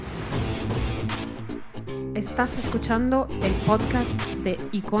Estás escuchando el podcast de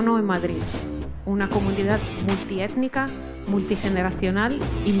Icono en Madrid, una comunidad multiétnica, multigeneracional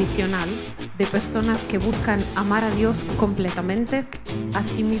y misional de personas que buscan amar a Dios completamente, a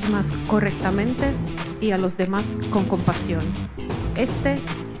sí mismas correctamente y a los demás con compasión. Este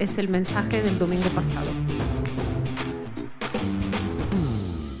es el mensaje del domingo pasado.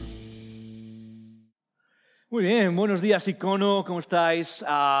 Muy bien, buenos días Icono, ¿cómo estáis?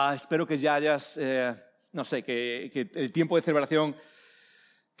 Espero que ya hayas, que el tiempo de celebración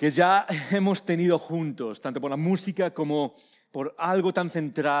que ya hemos tenido juntos, tanto por la música como por algo tan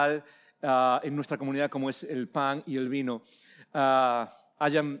central en nuestra comunidad como es el pan y el vino,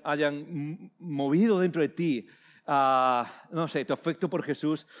 hayan movido dentro de ti tu afecto por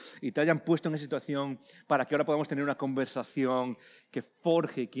Jesús y te hayan puesto en esa situación para que ahora podamos tener una conversación que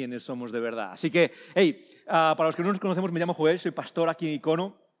forje quiénes somos de verdad. Así que, para los que no nos conocemos, me llamo Joel, soy pastor aquí en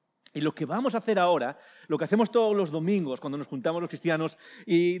Icono. Y lo que vamos a hacer ahora, lo que hacemos todos los domingos cuando nos juntamos los cristianos,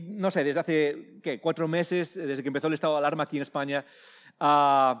 y desde hace 4 meses, desde que empezó el estado de alarma aquí en España,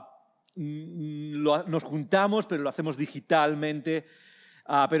 nos juntamos, pero lo hacemos digitalmente.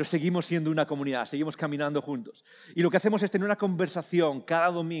 Pero seguimos siendo una comunidad, seguimos caminando juntos. Y lo que hacemos es tener una conversación cada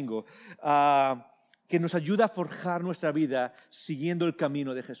domingo que nos ayuda a forjar nuestra vida siguiendo el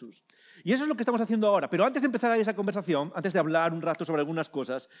camino de Jesús. Y eso es lo que estamos haciendo ahora. Pero antes de empezar esa conversación, antes de hablar un rato sobre algunas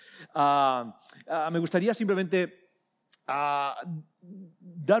cosas, me gustaría simplemente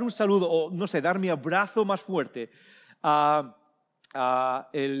dar un saludo, o dar mi abrazo más fuerte a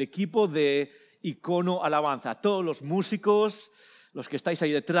el equipo de Icono Alabanza, a todos los músicos, los que estáis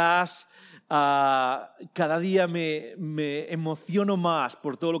ahí detrás. Cada día me emociono más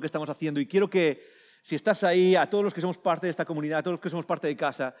por todo lo que estamos haciendo y quiero que, si estás ahí, a todos los que somos parte de esta comunidad, a todos los que somos parte de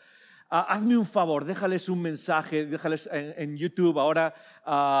casa, hazme un favor, déjales un mensaje, déjales en YouTube ahora,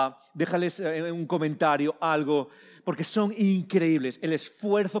 déjales un comentario, algo, porque son increíbles. El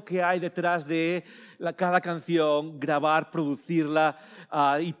esfuerzo que hay detrás de cada canción, grabar, producirla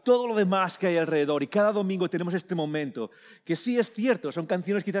y todo lo demás que hay alrededor. Y cada domingo tenemos este momento, que sí es cierto, son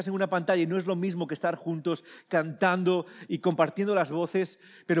canciones quizás en una pantalla y no es lo mismo que estar juntos cantando y compartiendo las voces,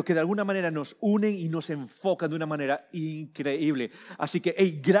 pero que de alguna manera nos unen y nos enfocan de una manera increíble. Así que,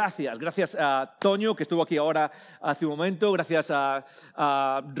 gracias a Toño, que estuvo aquí ahora hace un momento, gracias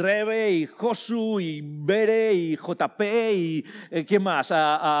a Rebe y Josu y Bere y JP y ¿quién más?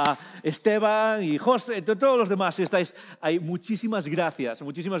 A Esteban y José, todos los demás que estáis ahí. Muchísimas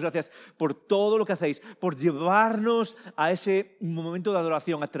gracias por todo lo que hacéis, por llevarnos a ese momento de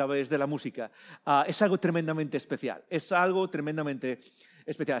adoración a través de la música. Es algo tremendamente especial,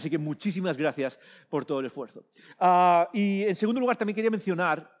 Así que muchísimas gracias por todo el esfuerzo. Y en segundo lugar también quería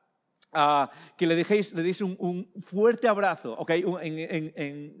mencionar que le deis un fuerte abrazo, ¿okay?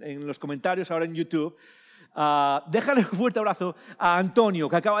 En los comentarios ahora en YouTube. Déjale un fuerte abrazo a Antonio,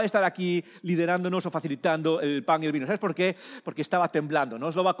 que acaba de estar aquí liderándonos o facilitando el pan y el vino. ¿Sabes por qué? Porque estaba temblando. No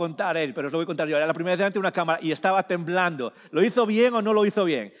os lo va a contar él, pero os lo voy a contar yo. Era la primera vez delante de una cámara y estaba temblando. ¿Lo hizo bien o no lo hizo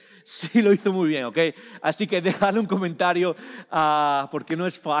bien? Sí, lo hizo muy bien, ¿ok? Así que dejadle un comentario, porque no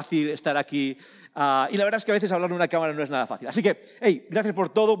es fácil estar aquí. Y la verdad es que a veces hablar en una cámara no es nada fácil. Así que, gracias por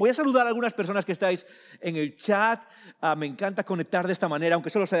todo. Voy a saludar a algunas personas que estáis en el chat. Me encanta conectar de esta manera, aunque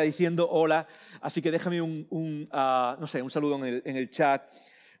solo sea diciendo hola. Así que déjame un saludo en el chat.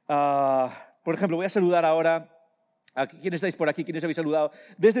 Por ejemplo, voy a saludar ahora a ¿quiénes estáis por aquí? ¿Quiénes habéis saludado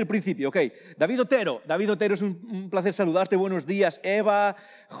desde el principio? Ok, David Otero, es un placer saludarte. Buenos días. Eva,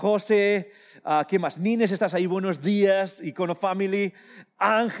 José, ¿qué más? Nines, estás ahí. Buenos días. Icono Family.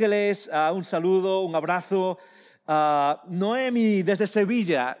 Ángeles, un saludo, un abrazo. Noemi, desde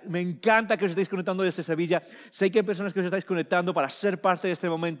Sevilla. Me encanta que os estéis conectando desde Sevilla. Sé que hay personas que os estáis conectando para ser parte de este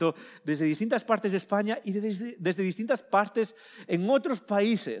momento desde distintas partes de España y desde distintas partes en otros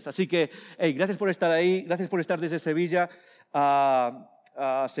países. Así que, gracias por estar ahí, gracias por estar desde Sevilla.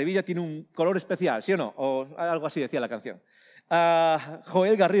 Sevilla tiene un color especial, ¿sí o no? O algo así decía la canción.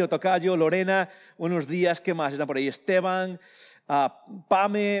 Joel Garrido Tocayo, Lorena, buenos días. ¿Qué más? Están por ahí Esteban,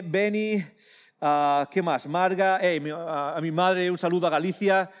 Pame, Beni. ¿Qué más? Marga, a mi madre un saludo a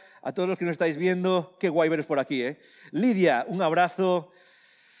Galicia, a todos los que nos estáis viendo. Qué guay veros por aquí, Lidia, un abrazo.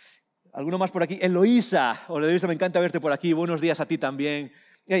 ¿Alguno más por aquí? Eloísa, me encanta verte por aquí. Buenos días a ti también.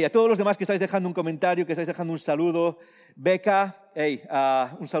 A todos los demás que estáis dejando un comentario, que estáis dejando un saludo. Beca,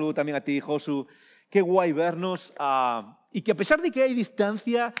 un saludo también a ti, Josu. Qué guay vernos. Y que a pesar de que hay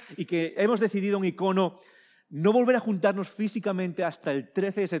distancia y que hemos decidido en Icono no volver a juntarnos físicamente hasta el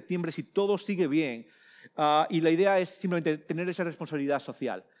 13 de septiembre si todo sigue bien. Y la idea es simplemente tener esa responsabilidad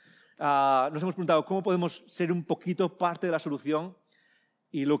social. Nos hemos preguntado cómo podemos ser un poquito parte de la solución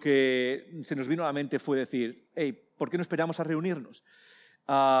Y lo que se nos vino a la mente fue decir, hey, ¿por qué no esperamos a reunirnos?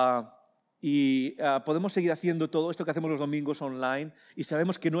 Podemos seguir haciendo todo esto que hacemos los domingos online y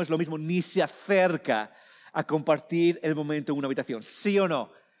sabemos que no es lo mismo, ni se acerca a compartir el momento en una habitación. ¿Sí o no?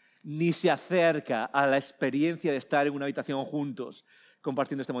 Ni se acerca a la experiencia de estar en una habitación juntos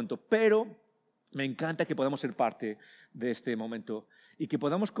compartiendo este momento. Pero me encanta que podamos ser parte de este momento y que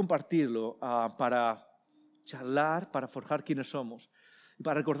podamos compartirlo para charlar, para forjar quiénes somos y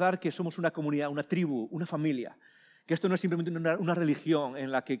para recordar que somos una comunidad, una tribu, una familia. Que esto no es simplemente una religión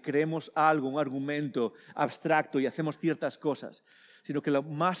en la que creemos algo, un argumento abstracto y hacemos ciertas cosas, sino que lo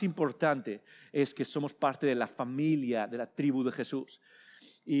más importante es que somos parte de la familia, de la tribu de Jesús.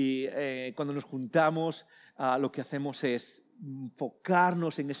 Y cuando nos juntamos, lo que hacemos es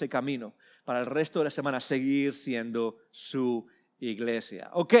enfocarnos en ese camino para el resto de la semana seguir siendo su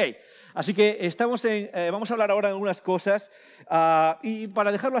iglesia. Ok, así que vamos a hablar ahora de algunas cosas y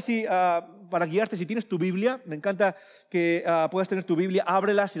para dejarlo así, para guiarte, si tienes tu Biblia, me encanta que puedas tener tu Biblia,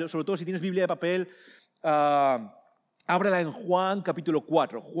 ábrela, sobre todo si tienes Biblia de papel, ábrela en Juan capítulo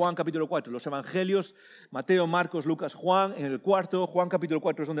 4, los evangelios, Mateo, Marcos, Lucas, Juan, en el cuarto, Juan capítulo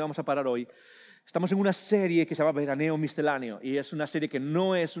 4 es donde vamos a parar hoy. Estamos en una serie que se llama Veraneo Misceláneo y es una serie que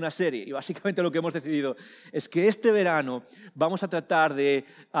no es una serie y básicamente lo que hemos decidido es que este verano vamos a tratar de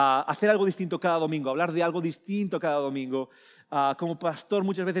hacer algo distinto cada domingo, hablar de algo distinto cada domingo. Como pastor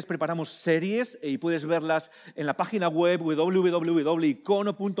muchas veces preparamos series y puedes verlas en la página web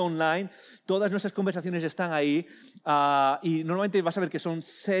www.icono.online. Todas nuestras conversaciones están ahí y normalmente vas a ver que son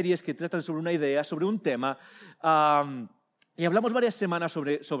series que tratan sobre una idea, sobre un tema. Y hablamos varias semanas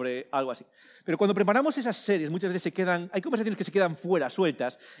sobre algo así. Pero cuando preparamos esas series, muchas veces hay conversaciones que se quedan fuera,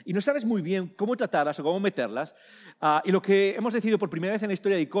 sueltas, y no sabes muy bien cómo tratarlas o cómo meterlas. Y lo que hemos decidido por primera vez en la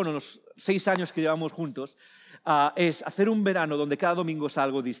historia de Icono, los 6 años que llevamos juntos, es hacer un verano donde cada domingo es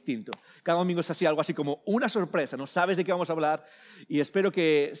algo distinto. Cada domingo es algo así como una sorpresa, no sabes de qué vamos a hablar, y espero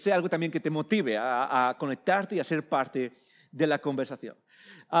que sea algo también que te motive a conectarte y a ser parte de la conversación.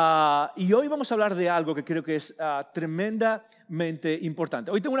 Y hoy vamos a hablar de algo que creo que es tremendamente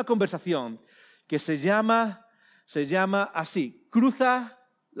importante. Hoy tengo una conversación que se llama así, Cruza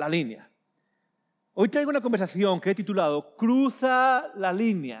la línea. Hoy traigo una conversación que he titulado Cruza la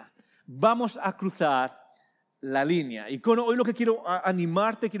línea. Vamos a cruzar la línea. Y hoy lo que quiero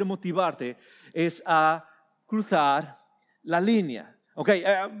animarte, quiero motivarte es a cruzar la línea. Ok,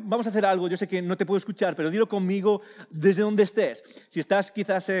 vamos a hacer algo, yo sé que no te puedo escuchar, pero dilo conmigo desde donde estés. Si estás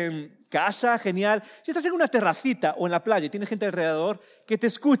quizás en casa, genial. Si estás en una terracita o en la playa y tienes gente alrededor, que te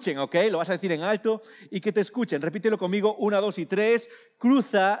escuchen, ok, lo vas a decir en alto y que te escuchen. Repítelo conmigo, 1, 2 y 3,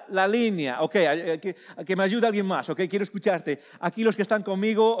 cruza la línea. Ok, que me ayude alguien más, ok, quiero escucharte. Aquí los que están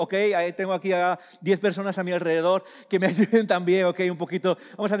conmigo, ok, tengo aquí a 10 personas a mi alrededor que me ayuden también, ok, un poquito.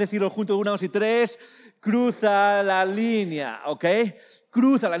 Vamos a decirlo juntos, 1, 2 y 3. Cruza la línea, ¿ok?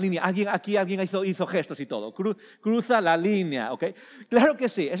 Cruza la línea. Alguien hizo gestos y todo. Cruza la línea, ¿ok? Claro que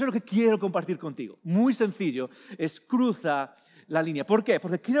sí, eso es lo que quiero compartir contigo. Muy sencillo, es cruza la línea. ¿Por qué?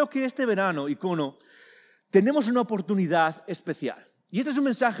 Porque creo que este verano, Icono, tenemos una oportunidad especial. Y este es un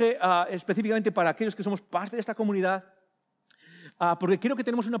mensaje específicamente para aquellos que somos parte de esta comunidad, porque creo que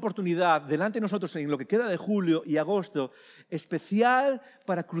tenemos una oportunidad delante de nosotros en lo que queda de julio y agosto, especial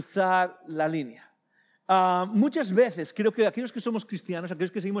para cruzar la línea. Muchas veces creo que aquellos que somos cristianos,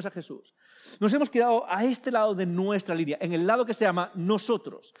 aquellos que seguimos a Jesús, nos hemos quedado a este lado de nuestra línea, en el lado que se llama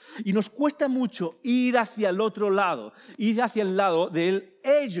nosotros. Y nos cuesta mucho ir hacia el otro lado, ir hacia el lado de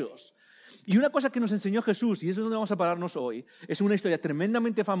ellos. Y una cosa que nos enseñó Jesús, y eso es donde vamos a pararnos hoy, es una historia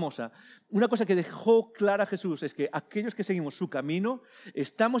tremendamente famosa. Una cosa que dejó clara Jesús es que aquellos que seguimos su camino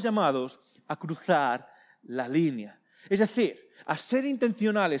estamos llamados a cruzar la línea. Es decir, a ser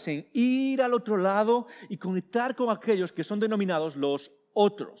intencionales en ir al otro lado y conectar con aquellos que son denominados los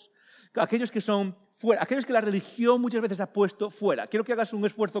otros. Aquellos que son fuera, aquellos que la religión muchas veces ha puesto fuera. Quiero que hagas un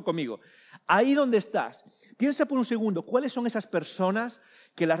esfuerzo conmigo. Ahí donde estás, piensa por un segundo, ¿cuáles son esas personas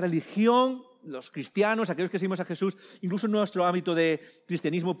que la religión, los cristianos, aquellos que seguimos a Jesús, incluso en nuestro ámbito de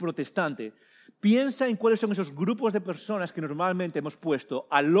cristianismo protestante, piensa en cuáles son esos grupos de personas que normalmente hemos puesto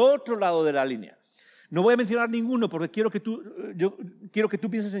al otro lado de la línea? No voy a mencionar ninguno porque quiero que tú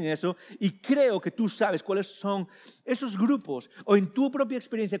pienses en eso y creo que tú sabes cuáles son esos grupos o en tu propia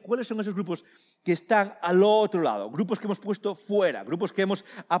experiencia cuáles son esos grupos que están al otro lado, grupos que hemos puesto fuera, grupos que hemos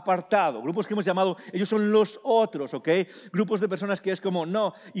apartado, grupos que hemos llamado, ellos son los otros, ¿ok? Grupos de personas que es como,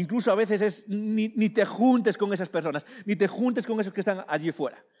 no, incluso a veces es ni te juntes con esas personas, ni te juntes con esos que están allí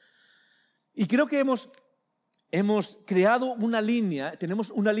fuera. Y creo que hemos creado una línea,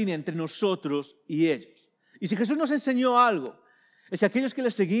 tenemos una línea entre nosotros y ellos. Y si Jesús nos enseñó algo, Es que aquellos que le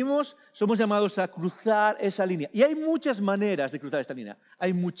seguimos somos llamados a cruzar esa línea. Y hay muchas maneras de cruzar esta línea.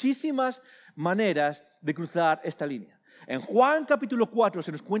 Hay muchísimas maneras de cruzar esta línea. En Juan capítulo 4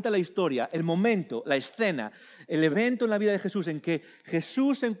 se nos cuenta la historia, el momento, la escena, el evento en la vida de Jesús en que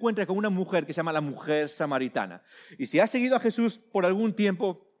Jesús se encuentra con una mujer que se llama la mujer samaritana. Y si has seguido a Jesús por algún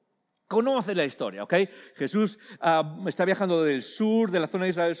tiempo, conoces la historia, ¿ok? Jesús está viajando del sur, de la zona de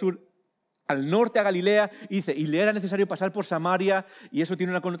Israel del sur, al norte a Galilea, y le era necesario pasar por Samaria, y eso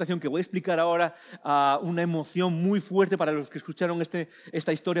tiene una connotación que voy a explicar ahora, una emoción muy fuerte para los que escucharon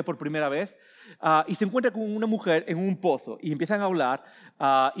esta historia por primera vez. Y se encuentra con una mujer en un pozo, y empiezan a hablar,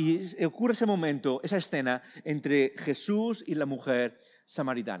 y ocurre ese momento, esa escena entre Jesús y la mujer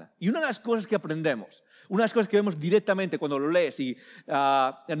samaritana. Y una de las cosas que aprendemos, una de las cosas que vemos directamente cuando lo lees, y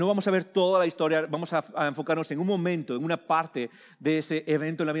no vamos a ver toda la historia, vamos a enfocarnos en un momento, en una parte de ese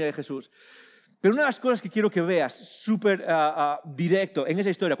evento en la vida de Jesús. Pero una de las cosas que quiero que veas súper directo en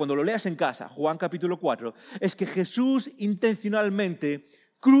esa historia, cuando lo leas en casa, Juan capítulo 4, es que Jesús intencionalmente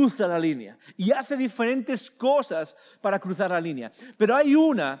cruza la línea y hace diferentes cosas para cruzar la línea. Pero hay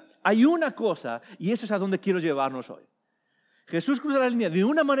una cosa, y eso es a donde quiero llevarnos hoy. Jesús cruza la línea de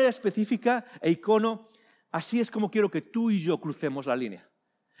una manera específica e Icono. Así es como quiero que tú y yo crucemos la línea.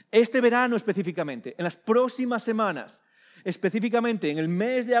 Este verano específicamente, en las próximas semanas, específicamente en el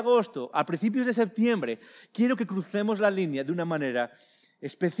mes de agosto, a principios de septiembre, quiero que crucemos la línea de una manera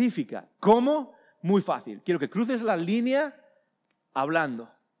específica. ¿Cómo? Muy fácil. Quiero que cruces la línea hablando.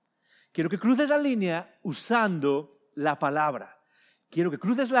 Quiero que cruces la línea usando la palabra. Quiero que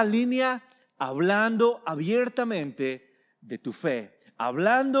cruces la línea hablando abiertamente de tu fe,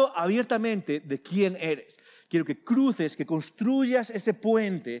 hablando abiertamente de quién eres. Quiero que cruces, que construyas ese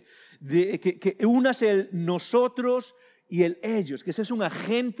puente, que unas el nosotros y el ellos, que seas un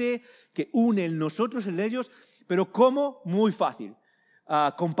agente que une el nosotros y el ellos. Pero ¿cómo? Muy fácil,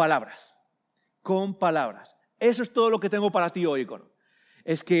 con palabras. Con palabras. Eso es todo lo que tengo para ti hoy, Icono.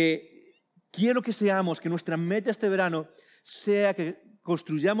 Es que quiero que nuestra meta este verano sea que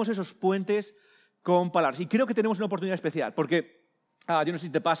construyamos esos puentes con palabras. Y creo que tenemos una oportunidad especial, porque yo no sé si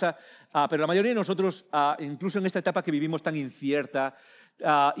te pasa, pero la mayoría de nosotros, incluso en esta etapa que vivimos tan incierta,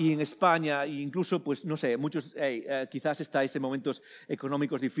 y en España, e incluso, pues no sé, muchos quizás estáis en momentos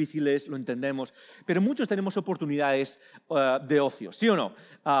económicos difíciles, lo entendemos, pero muchos tenemos oportunidades de ocio, ¿sí o no?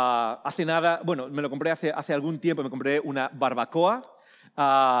 Hace nada, bueno, me lo compré hace algún tiempo, me compré una barbacoa.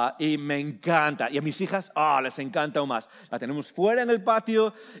 Y me encanta, y a mis hijas les encanta aún más. La tenemos fuera en el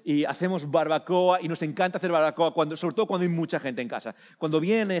patio y hacemos barbacoa, y nos encanta hacer barbacoa, sobre todo cuando hay mucha gente en casa, cuando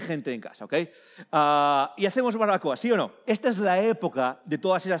viene gente en casa, ¿ok? Y hacemos barbacoa, ¿sí o no? Esta es la época de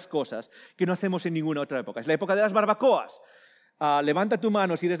todas esas cosas que no hacemos en ninguna otra época. Es la época de las barbacoas. Levanta tu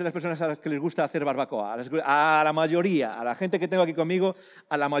mano si eres de las personas a las que les gusta hacer barbacoa. A la mayoría, a la gente que tengo aquí conmigo,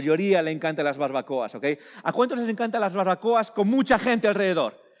 a la mayoría le encantan las barbacoas, ¿ok? ¿A cuántos les encantan las barbacoas con mucha gente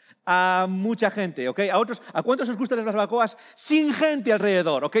alrededor? A mucha gente, ¿ok? ¿A cuántos os gustan las barbacoas sin gente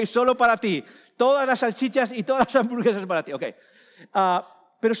alrededor, ¿ok? Solo para ti. Todas las salchichas y todas las hamburguesas para ti, ¿ok?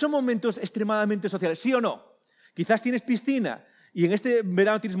 Pero son momentos extremadamente sociales, ¿sí o no? Quizás tienes piscina. Y en este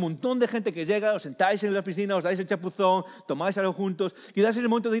verano tienes un montón de gente que llega, os sentáis en la piscina, os dais el chapuzón, tomáis algo juntos. Quizás es el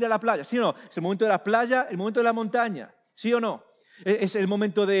momento de ir a la playa, ¿sí o no? Es el momento de la playa, el momento de la montaña, ¿sí o no? Es el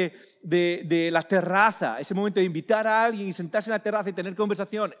momento de la terraza, es el momento de invitar a alguien y sentarse en la terraza y tener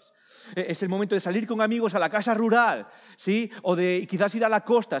conversaciones. Es el momento de salir con amigos a la casa rural, ¿sí? O de quizás ir a la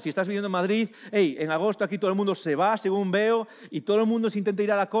costa. Si estás viviendo en Madrid, en agosto aquí todo el mundo se va, según veo, y todo el mundo se intenta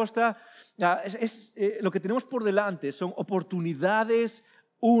ir a la costa. Lo que tenemos por delante son oportunidades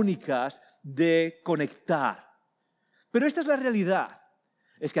únicas de conectar. Pero esta es la realidad.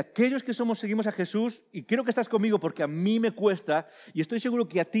 Es que aquellos que seguimos a Jesús, y creo que estás conmigo porque a mí me cuesta, y estoy seguro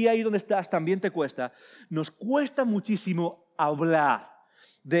que a ti ahí donde estás también te cuesta, nos cuesta muchísimo hablar.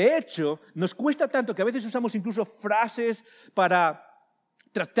 De hecho, nos cuesta tanto que a veces usamos incluso frases para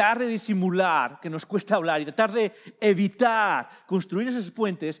tratar de disimular que nos cuesta hablar y tratar de evitar construir esos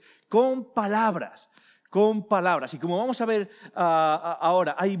puentes con palabras. Y como vamos a ver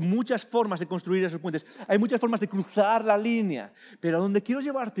ahora, hay muchas formas de construir esos puentes, hay muchas formas de cruzar la línea, pero a donde quiero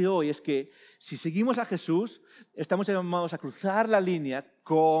llevarte hoy es que si seguimos a Jesús, estamos llamados a cruzar la línea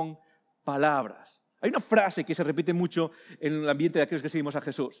con palabras. Hay una frase que se repite mucho en el ambiente de aquellos que seguimos a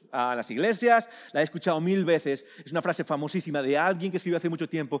Jesús. A las iglesias, la he escuchado 1000 veces. Es una frase famosísima de alguien que escribió hace mucho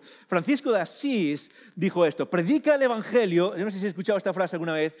tiempo. Francisco de Asís dijo esto: predica el evangelio, yo no sé si has escuchado esta frase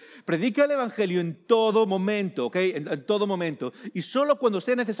alguna vez, predica el evangelio en todo momento, ¿ok? En todo momento. Y solo cuando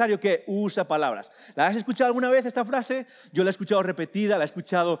sea necesario que usa palabras. ¿La has escuchado alguna vez esta frase? Yo la he escuchado repetida, la he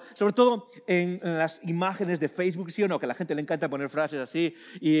escuchado sobre todo en las imágenes de Facebook, ¿sí o no? Que a la gente le encanta poner frases así.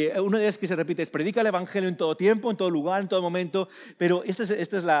 Y una de ellas que se repite es: predica el evangelio en todo tiempo, en todo lugar, en todo momento, pero esta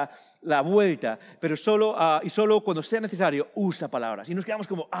es la vuelta, pero solo cuando sea necesario usa palabras. Y nos quedamos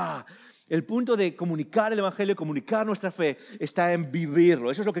como, el punto de comunicar el evangelio, comunicar nuestra fe, está en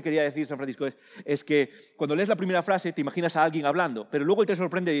vivirlo. Eso es lo que quería decir San Francisco, es que cuando lees la primera frase te imaginas a alguien hablando, pero luego te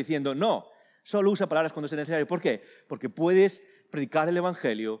sorprende diciendo, no, solo usa palabras cuando sea necesario. ¿Por qué? Porque puedes predicar el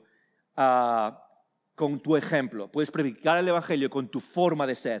evangelio con tu ejemplo, puedes predicar el evangelio con tu forma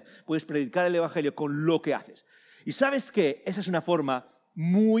de ser, puedes predicar el evangelio con lo que haces. Y ¿sabes qué? Esa es una forma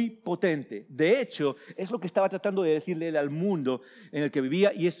muy potente. De hecho, es lo que estaba tratando de decirle al mundo en el que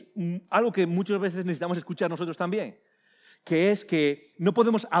vivía, y es algo que muchas veces necesitamos escuchar nosotros también, que es que no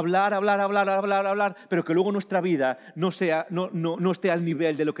podemos hablar, pero que luego nuestra vida no esté al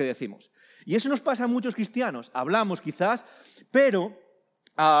nivel de lo que decimos. Y eso nos pasa a muchos cristianos. Hablamos quizás, pero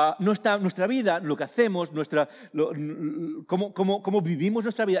no está nuestra vida, lo que hacemos, cómo vivimos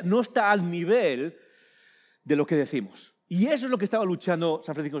nuestra vida, no está al nivel de lo que decimos. Y eso es lo que estaba luchando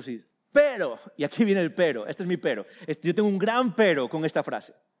San Francisco de Asís. Pero, y aquí viene el pero, este es mi pero, yo tengo un gran pero con esta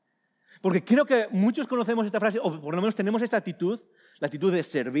frase. Porque creo que muchos conocemos esta frase, o por lo menos tenemos esta actitud, la actitud de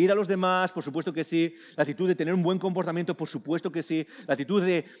servir a los demás, por supuesto que sí, la actitud de tener un buen comportamiento, por supuesto que sí, la actitud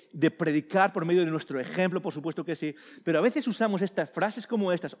de predicar por medio de nuestro ejemplo, por supuesto que sí, pero a veces usamos estas frases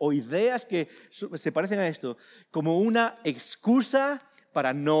como estas, o ideas que se parecen a esto, como una excusa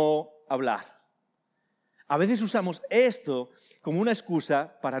para no hablar. A veces usamos esto como una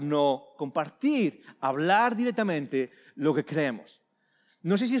excusa para no compartir, hablar directamente lo que creemos.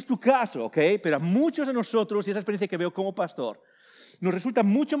 No sé si es tu caso, ¿ok? Pero a muchos de nosotros, y esa experiencia que veo como pastor, nos resulta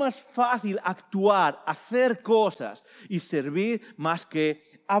mucho más fácil actuar, hacer cosas y servir más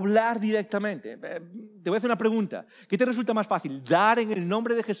que hablar directamente. Te voy a hacer una pregunta. ¿Qué te resulta más fácil, dar en el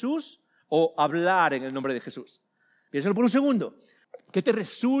nombre de Jesús o hablar en el nombre de Jesús? Piénsalo por un segundo. ¿Qué te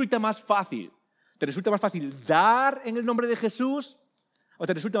resulta más fácil? ¿Te resulta más fácil dar en el nombre de Jesús o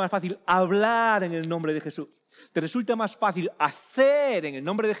te resulta más fácil hablar en el nombre de Jesús? ¿Te resulta más fácil hacer en el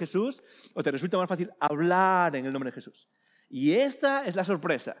nombre de Jesús o te resulta más fácil hablar en el nombre de Jesús? Y esta es la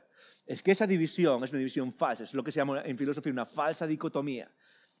sorpresa. Es que esa división es una división falsa. Es lo que se llama en filosofía una falsa dicotomía.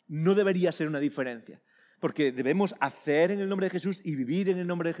 No debería ser una diferencia. Porque debemos hacer en el nombre de Jesús y vivir en el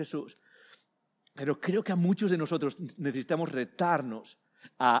nombre de Jesús. Pero creo que a muchos de nosotros necesitamos retarnos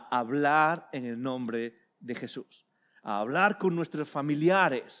a hablar en el nombre de Jesús. A hablar con nuestros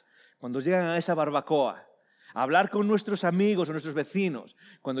familiares cuando llegan a esa barbacoa. A hablar con nuestros amigos o nuestros vecinos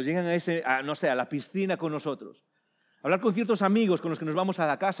cuando llegan a la piscina con nosotros. Hablar con ciertos amigos con los que nos vamos a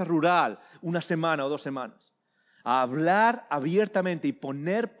la casa rural una semana o 2 semanas. A hablar abiertamente y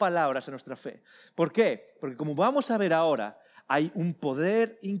poner palabras a nuestra fe. ¿Por qué? Porque como vamos a ver ahora, hay un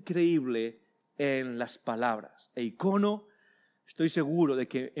poder increíble en las palabras. E Icono, estoy seguro de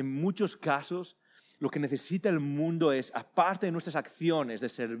que en muchos casos lo que necesita el mundo es, aparte de nuestras acciones de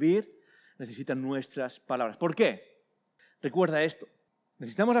servir, necesitan nuestras palabras. ¿Por qué? Recuerda esto.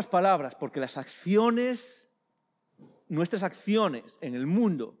 Necesitamos las palabras porque nuestras acciones en el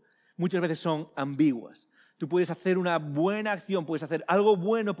mundo muchas veces son ambiguas. Tú puedes hacer una buena acción, puedes hacer algo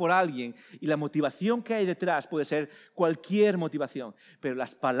bueno por alguien y la motivación que hay detrás puede ser cualquier motivación. Pero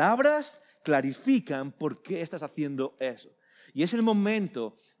las palabras clarifican por qué estás haciendo eso. Y es el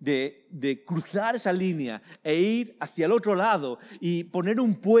momento de cruzar esa línea e ir hacia el otro lado y poner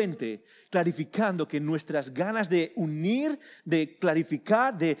un puente, clarificando que nuestras ganas de unir, de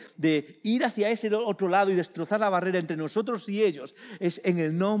clarificar, de ir hacia ese otro lado y destrozar la barrera entre nosotros y ellos, es en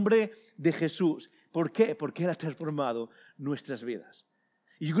el nombre de Jesús. ¿Por qué? Porque Él ha transformado nuestras vidas.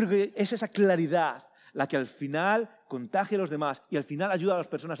 Y yo creo que es esa claridad la que al final contagia a los demás y al final ayuda a las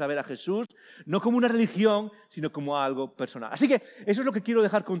personas a ver a Jesús, no como una religión, sino como algo personal. Así que eso es lo que quiero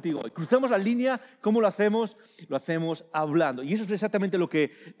dejar contigo hoy. Cruzamos la línea, ¿cómo lo hacemos? Lo hacemos hablando. Y eso es exactamente lo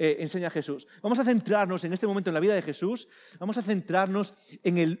que enseña Jesús. Vamos a centrarnos en este momento en la vida de Jesús, vamos a centrarnos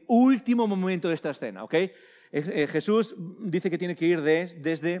en el último momento de esta escena, ¿ok? Jesús dice que tiene que ir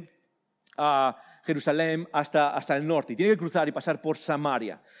desde Jerusalén hasta el norte y tiene que cruzar y pasar por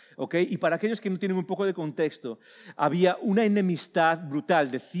Samaria, ¿ok? Y para aquellos que no tienen un poco de contexto, había una enemistad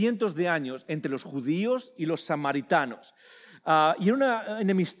brutal de cientos de años entre los judíos y los samaritanos. Y era una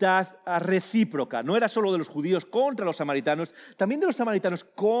enemistad recíproca. No era solo de los judíos contra los samaritanos, también de los samaritanos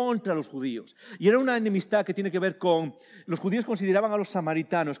contra los judíos. Y era una enemistad que tiene que ver con... Los judíos consideraban a los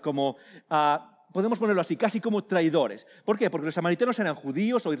samaritanos como... podemos ponerlo así, casi como traidores. ¿Por qué? Porque los samaritanos eran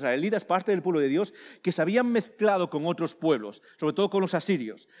judíos o israelitas, parte del pueblo de Dios, que se habían mezclado con otros pueblos, sobre todo con los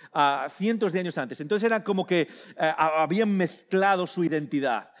asirios, cientos de años antes. Entonces era como que habían mezclado su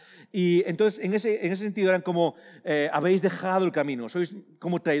identidad. Y entonces en ese sentido eran como, habéis dejado el camino, sois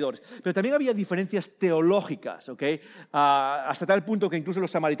como traidores. Pero también había diferencias teológicas, ¿ok? Hasta tal punto que incluso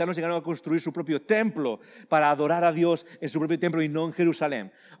los samaritanos llegaron a construir su propio templo para adorar a Dios en su propio templo y no en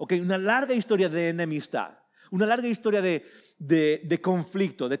Jerusalén. ¿Ok? Una larga historia de enemistad, una larga historia de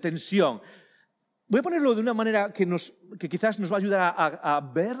conflicto, de tensión. Voy a ponerlo de una manera que quizás nos va a ayudar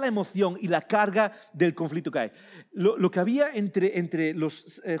a ver la emoción y la carga del conflicto que hay. Lo que había entre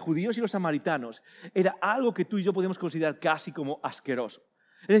los judíos y los samaritanos era algo que tú y yo podemos considerar casi como asqueroso.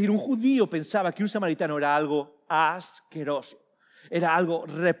 Es decir, un judío pensaba que un samaritano era algo asqueroso, era algo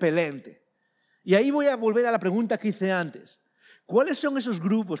repelente. Y ahí voy a volver a la pregunta que hice antes. ¿Cuáles son esos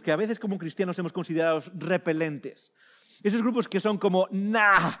grupos que a veces como cristianos hemos considerado repelentes? Esos grupos que son como,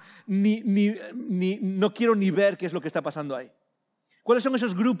 no quiero ni ver qué es lo que está pasando ahí. ¿Cuáles son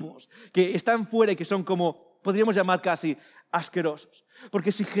esos grupos que están fuera y que son como, podríamos llamar casi, asquerosos?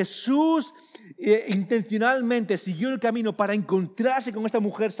 Porque si Jesús intencionalmente siguió el camino para encontrarse con esta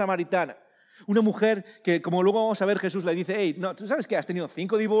mujer samaritana, una mujer que, como luego vamos a ver, Jesús le dice, hey, no, tú sabes que has tenido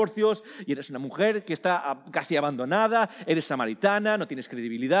 5 divorcios y eres una mujer que está casi abandonada, eres samaritana, no tienes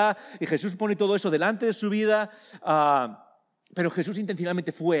credibilidad. Y Jesús pone todo eso delante de su vida, pero Jesús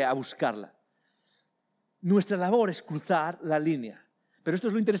intencionalmente fue a buscarla. Nuestra labor es cruzar la línea. Pero esto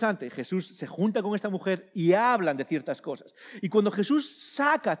es lo interesante, Jesús se junta con esta mujer y hablan de ciertas cosas. Y cuando Jesús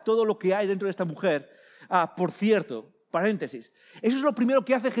saca todo lo que hay dentro de esta mujer, por cierto, paréntesis, eso es lo primero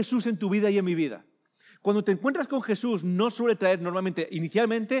que hace Jesús en tu vida y en mi vida. Cuando te encuentras con Jesús, no suele traer normalmente,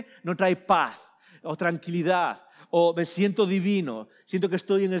 inicialmente, no trae paz o tranquilidad o me siento divino, siento que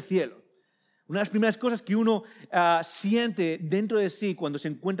estoy en el cielo. Una de las primeras cosas que uno siente dentro de sí cuando se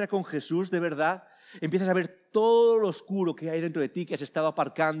encuentra con Jesús de verdad, empiezas a ver todo lo oscuro que hay dentro de ti que has estado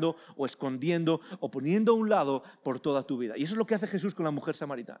aparcando o escondiendo o poniendo a un lado por toda tu vida. Y eso es lo que hace Jesús con la mujer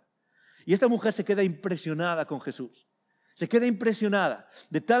samaritana. Y esta mujer se queda impresionada con Jesús. Se queda impresionada,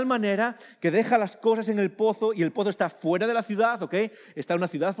 de tal manera que deja las cosas en el pozo y el pozo está fuera de la ciudad, ¿ok? Está una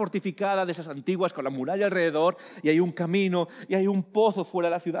ciudad fortificada de esas antiguas con la muralla alrededor y hay un camino y hay un pozo fuera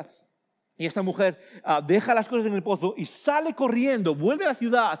de la ciudad. Y esta mujer deja las cosas en el pozo y sale corriendo, vuelve a la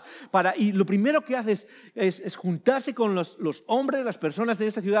ciudad y lo primero que hace es juntarse con los hombres, las personas de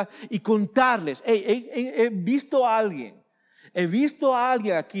esa ciudad y contarles, hey, he visto a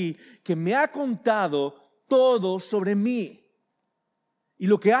alguien aquí que me ha contado todo sobre mí. Y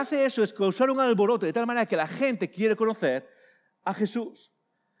lo que hace eso es causar un alboroto de tal manera que la gente quiere conocer a Jesús.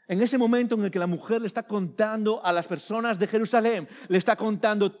 En ese momento en el que la mujer le está contando a las personas de Jerusalén, le está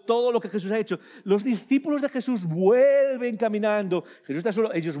contando todo lo que Jesús ha hecho, los discípulos de Jesús vuelven caminando. Jesús está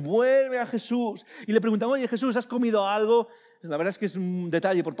solo, ellos vuelven a Jesús y le preguntan, oye Jesús, ¿has comido algo? La verdad es que es un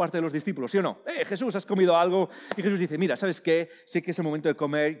detalle por parte de los discípulos, ¿sí o no? Jesús, ¿has comido algo? Y Jesús dice, mira, ¿sabes qué? Sé que es el momento de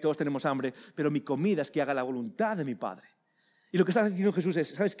comer y todos tenemos hambre, pero mi comida es que haga la voluntad de mi Padre. Y lo que está diciendo Jesús es,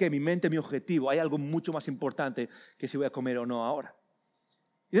 ¿sabes qué? Mi mente, mi objetivo, hay algo mucho más importante que si voy a comer o no ahora.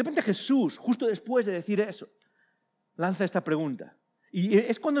 Y de repente Jesús, justo después de decir eso, lanza esta pregunta. Y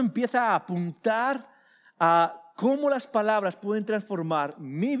es cuando empieza a apuntar a cómo las palabras pueden transformar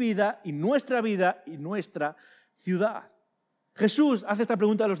mi vida y nuestra ciudad. Jesús hace esta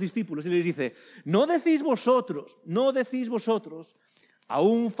pregunta a los discípulos y les dice, ¿no decís vosotros,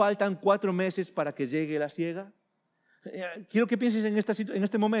 aún faltan 4 meses para que llegue la siega? Quiero que pienses en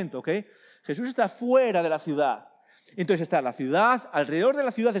este momento, ¿ok? Jesús está fuera de la ciudad. Entonces está la ciudad, alrededor de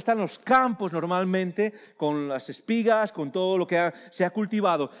la ciudad están los campos normalmente, con las espigas, con todo lo que se ha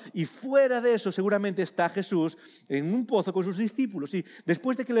cultivado. Y fuera de eso seguramente está Jesús en un pozo con sus discípulos. Y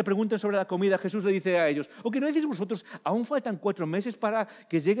después de que le pregunten sobre la comida, Jesús le dice a ellos, ¿o que no decís vosotros, aún faltan 4 meses para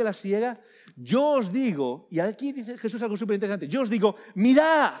que llegue la siega? Yo os digo, y aquí dice Jesús algo súper interesante, yo os digo,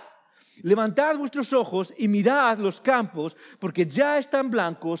 mirad, levantad vuestros ojos y mirad los campos, porque ya están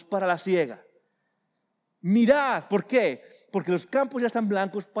blancos para la siega. Mirad, ¿por qué? Porque los campos ya están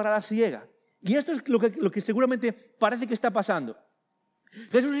blancos para la siega. Y esto es lo que seguramente parece que está pasando.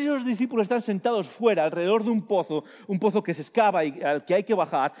 Jesús y los discípulos están sentados fuera, alrededor de un pozo que se excava y al que hay que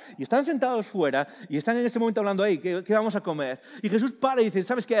bajar, y están sentados fuera y están en ese momento hablando, ahí, ¿qué vamos a comer? Y Jesús para y dice,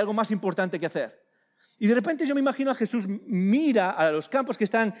 ¿sabes qué? Hay algo más importante que hacer. Y de repente yo me imagino a Jesús mira a los campos que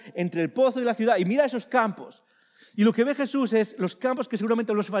están entre el pozo y la ciudad y mira esos campos. Y lo que ve Jesús es los campos que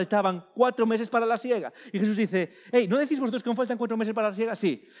seguramente nos faltaban 4 meses para la siega. Y Jesús dice, hey, ¿no decís vosotros que nos faltan 4 meses para la siega?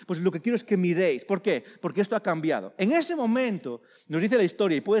 Sí, pues lo que quiero es que miréis. ¿Por qué? Porque esto ha cambiado. En ese momento, nos dice la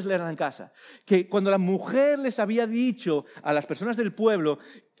historia, y puedes leerla en casa, que cuando la mujer les había dicho a las personas del pueblo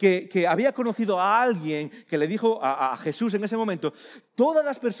que había conocido a alguien que le dijo a Jesús en ese momento, todas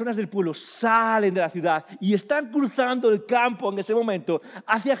las personas del pueblo salen de la ciudad y están cruzando el campo en ese momento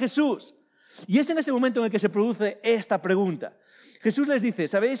hacia Jesús. Y es en ese momento en el que se produce esta pregunta. Jesús les dice,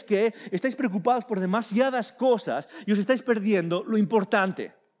 ¿sabéis qué? Estáis preocupados por demasiadas cosas y os estáis perdiendo lo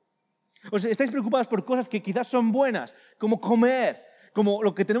importante. Os estáis preocupados por cosas que quizás son buenas, como comer, como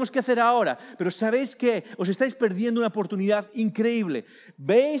lo que tenemos que hacer ahora. Pero ¿sabéis qué? Os estáis perdiendo una oportunidad increíble.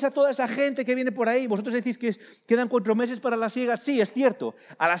 ¿Veis a toda esa gente que viene por ahí? Vosotros decís que quedan 4 meses para la siega. Sí, es cierto.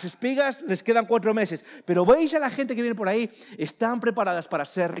 A las espigas les quedan 4 meses. Pero ¿veis a la gente que viene por ahí? Están preparadas para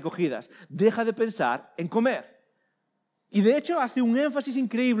ser recogidas. Deja de pensar en comer. Y de hecho hace un énfasis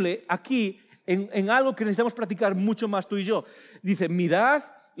increíble aquí en algo que necesitamos practicar mucho más tú y yo. Dice, mirad,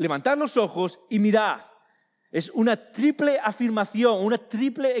 levantad los ojos y mirad. Es una triple afirmación, una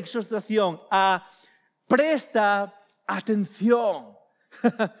triple exhortación a presta atención.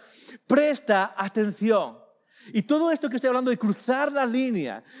 Presta atención. Y todo esto que estoy hablando de cruzar la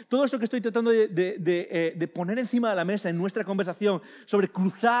línea, todo esto que estoy tratando de poner encima de la mesa en nuestra conversación sobre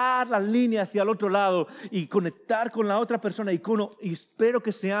cruzar la línea hacia el otro lado y conectar con la otra persona y espero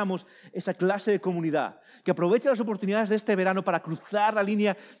que seamos esa clase de comunidad que aproveche las oportunidades de este verano para cruzar la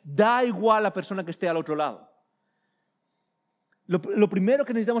línea, da igual la persona que esté al otro lado. Lo primero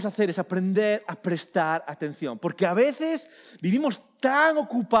que necesitamos hacer es aprender a prestar atención, porque a veces vivimos tan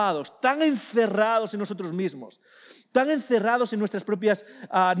ocupados, tan encerrados en nosotros mismos, tan encerrados en nuestras propias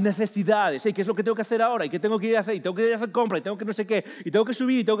necesidades. ¿Qué es lo que tengo que hacer ahora? ¿Y qué tengo que ir a hacer? Y tengo que ir a hacer compra, y tengo que no sé qué, y tengo que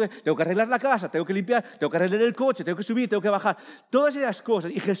subir, y tengo que arreglar la casa, tengo que limpiar, tengo que arreglar el coche, tengo que subir, tengo que bajar. Todas esas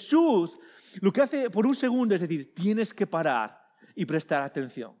cosas. Y Jesús lo que hace por un segundo es decir, tienes que parar y prestar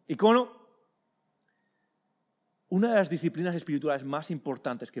atención. Icono, una de las disciplinas espirituales más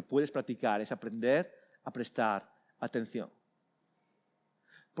importantes que puedes practicar es aprender a prestar atención.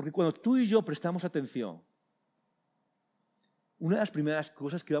 Porque cuando tú y yo prestamos atención, una de las primeras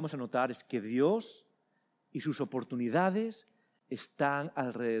cosas que vamos a notar es que Dios y sus oportunidades están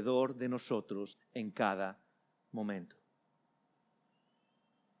alrededor de nosotros en cada momento.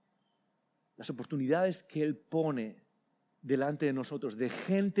 Las oportunidades que Él pone delante de nosotros, de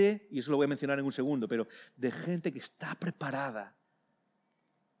gente, y eso lo voy a mencionar en un segundo, pero de gente que está preparada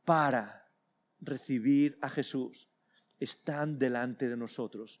para recibir a Jesús, están delante de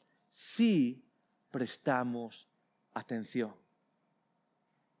nosotros si prestamos atención.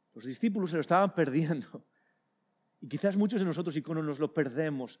 Los discípulos se lo estaban perdiendo y quizás muchos de nosotros, Icono, nos lo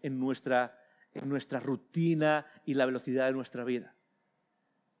perdemos en nuestra rutina y la velocidad de nuestra vida.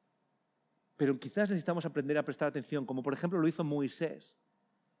 Pero quizás necesitamos aprender a prestar atención, como por ejemplo lo hizo Moisés.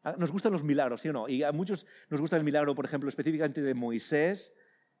 Nos gustan los milagros, ¿sí o no? Y a muchos nos gusta el milagro, por ejemplo, específicamente de Moisés,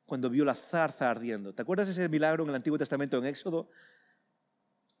 cuando vio la zarza ardiendo. ¿Te acuerdas de ese milagro en el Antiguo Testamento, en Éxodo?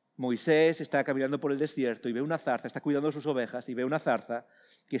 Moisés está caminando por el desierto y ve una zarza, está cuidando de sus ovejas y ve una zarza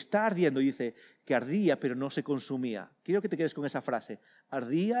que está ardiendo y dice que ardía pero no se consumía. Quiero que te quedes con esa frase.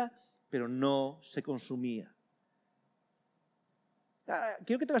 Ardía pero no se consumía.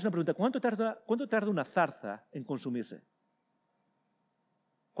 Quiero que te hagas una pregunta. ¿Cuánto tarda una zarza en consumirse?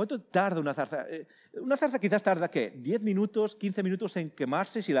 ¿Cuánto tarda una zarza? Una zarza quizás tarda, ¿qué? 10 minutos, 15 minutos en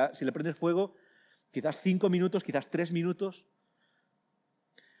quemarse si le prendes fuego. Quizás 5 minutos, quizás 3 minutos.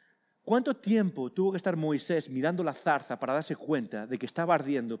 ¿Cuánto tiempo tuvo que estar Moisés mirando la zarza para darse cuenta de que estaba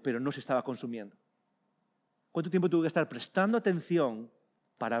ardiendo pero no se estaba consumiendo? ¿Cuánto tiempo tuvo que estar prestando atención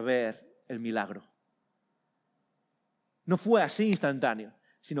para ver el milagro? No fue así instantáneo,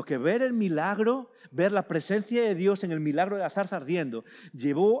 sino que ver el milagro, ver la presencia de Dios en el milagro de la zarza ardiendo,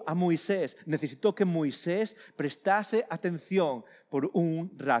 llevó a Moisés, necesitó que Moisés prestase atención por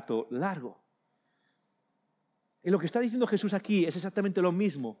un rato largo. Y lo que está diciendo Jesús aquí es exactamente lo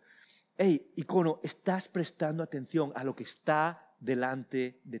mismo. Hey, Icono, estás prestando atención a lo que está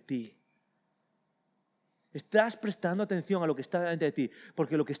delante de ti. Estás prestando atención a lo que está delante de ti,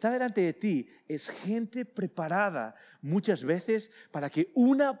 porque lo que está delante de ti es gente preparada muchas veces para que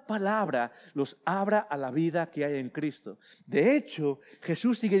una palabra los abra a la vida que hay en Cristo. De hecho,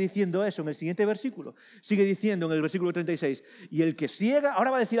 Jesús sigue diciendo eso en el siguiente versículo. Sigue diciendo en el versículo 36, y el que ciega,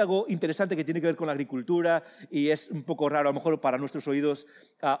 ahora va a decir algo interesante que tiene que ver con la agricultura y es un poco raro a lo mejor para nuestros oídos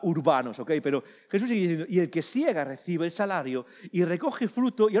urbanos, ¿ok? Pero Jesús sigue diciendo, y el que ciega recibe el salario y recoge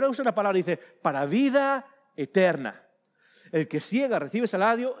fruto, y ahora usa una palabra y dice, para vida eterna. El que siega recibe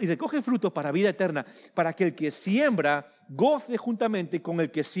salario y recoge fruto para vida eterna, para que el que siembra goce juntamente con el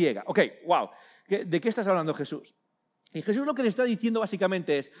que siega. Ok, wow. ¿De qué estás hablando, Jesús? Y Jesús lo que le está diciendo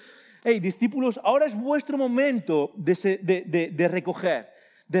básicamente es, hey, discípulos, ahora es vuestro momento de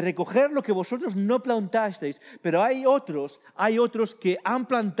recoger lo que vosotros no plantasteis, pero hay otros que han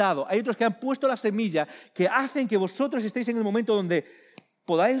plantado, hay otros que han puesto la semilla, que hacen que vosotros estéis en el momento donde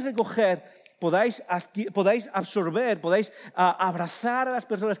podáis recoger, podáis absorber, podáis abrazar a las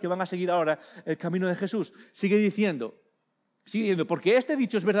personas que van a seguir ahora el camino de Jesús. Sigue diciendo, porque este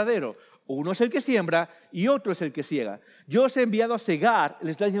dicho es verdadero. Uno es el que siembra y otro es el que siega. Yo os he enviado a segar, les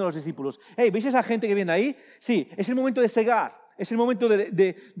está diciendo a los discípulos. Hey, ¿veis esa gente que viene ahí? Sí, es el momento de segar. Es el momento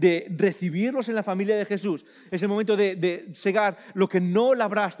de recibirlos en la familia de Jesús. Es el momento de segar lo que no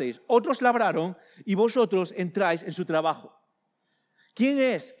labrasteis. Otros labraron y vosotros entráis en su trabajo.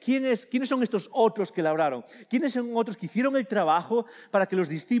 ¿Quiénes son estos otros que labraron? ¿Quiénes son otros que hicieron el trabajo para que los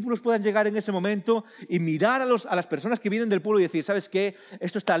discípulos puedan llegar en ese momento y mirar a las personas que vienen del pueblo y decir, ¿sabes qué?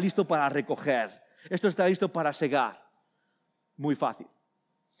 Esto está listo para recoger. Esto está listo para segar. Muy fácil.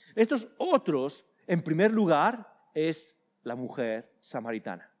 Estos otros, en primer lugar, es la mujer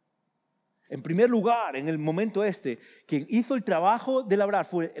samaritana. En primer lugar, en el momento quien hizo el trabajo de labrar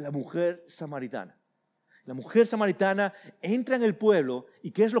fue la mujer samaritana. La mujer samaritana entra en el pueblo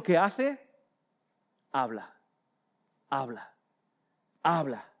y ¿qué es lo que hace? Habla.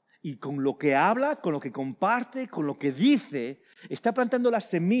 Y con lo que habla, con lo que comparte, con lo que dice, está plantando las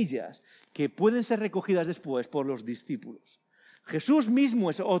semillas que pueden ser recogidas después por los discípulos. Jesús mismo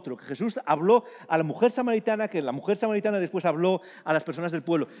es otro, que Jesús habló a la mujer samaritana, que la mujer samaritana después habló a las personas del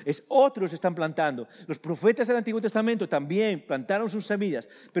pueblo. Otros están plantando. Los profetas del Antiguo Testamento también plantaron sus semillas.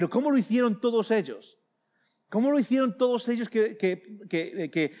 Pero ¿cómo lo hicieron todos ellos? ¿Cómo lo hicieron todos ellos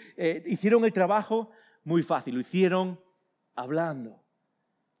que hicieron el trabajo? Muy fácil, lo hicieron hablando.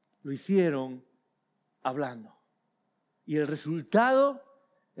 Y el resultado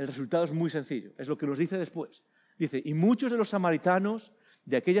es muy sencillo, es lo que nos dice después. Dice, y muchos de los samaritanos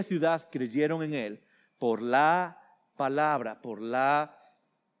de aquella ciudad creyeron en él por la palabra.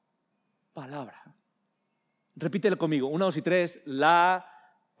 Repítelo conmigo, 1, 2 y 3, la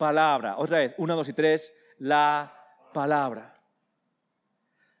palabra. Otra vez, 1, 2 y 3, la palabra.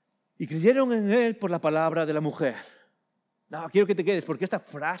 Y creyeron en él por la palabra de la mujer. No, quiero que te quedes, porque esta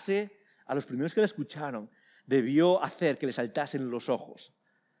frase, a los primeros que la escucharon, debió hacer que le saltasen los ojos.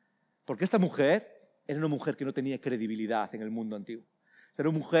 Porque esta mujer era una mujer que no tenía credibilidad en el mundo antiguo. Era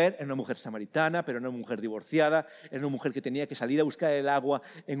una mujer samaritana, pero era una mujer divorciada, era una mujer que tenía que salir a buscar el agua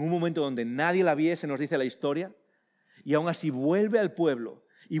en un momento donde nadie la viese, nos dice la historia, y aún así vuelve al pueblo.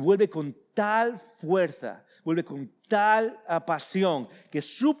 Y vuelve con tal fuerza, vuelve con tal pasión, que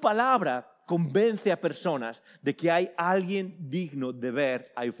su palabra convence a personas de que hay alguien digno de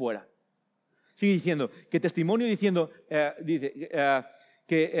ver ahí fuera. Sigue diciendo, que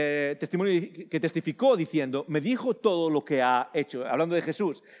testificó diciendo, me dijo todo lo que ha hecho, hablando de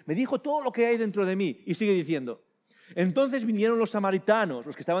Jesús, me dijo todo lo que hay dentro de mí. Y sigue diciendo, entonces vinieron los samaritanos,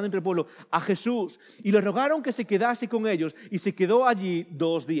 los que estaban dentro del pueblo, a Jesús y le rogaron que se quedase con ellos y se quedó allí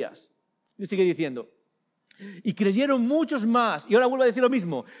 2 días. Y sigue diciendo, y creyeron muchos más, y ahora vuelvo a decir lo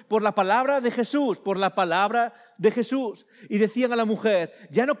mismo, por la palabra de Jesús. Y decían a la mujer,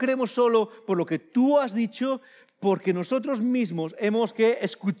 ya no creemos solo por lo que tú has dicho, porque nosotros mismos hemos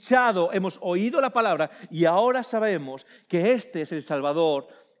escuchado, hemos oído la palabra y ahora sabemos que este es el Salvador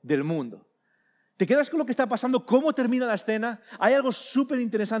del mundo. ¿Te quedas con lo que está pasando? ¿Cómo termina la escena? Hay algo súper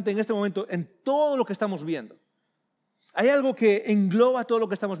interesante en este momento en todo lo que estamos viendo. Hay algo que engloba todo lo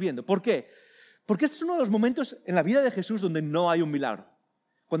que estamos viendo. ¿Por qué? Porque este es uno de los momentos en la vida de Jesús donde no hay un milagro.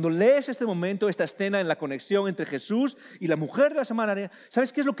 Cuando lees este momento, esta escena en la conexión entre Jesús y la mujer de la Samaria,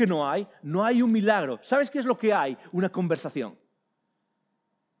 ¿sabes qué es lo que no hay? No hay un milagro. ¿Sabes qué es lo que hay? Una conversación.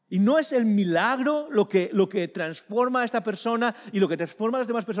 Y no es el milagro lo que transforma a esta persona y lo que transforma a las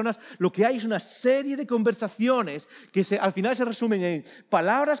demás personas. Lo que hay es una serie de conversaciones que al final se resumen en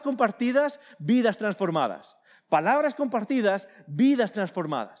palabras compartidas, vidas transformadas. Palabras compartidas, vidas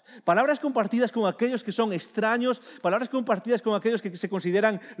transformadas. Palabras compartidas con aquellos que son extraños, palabras compartidas con aquellos que se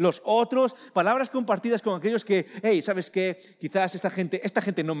consideran los otros, palabras compartidas con aquellos que, hey, ¿sabes qué? Quizás esta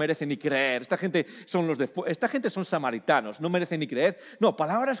gente no merece ni creer, esta gente son samaritanos, no merecen ni creer. No,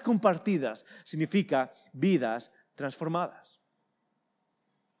 palabras compartidas significa vidas transformadas.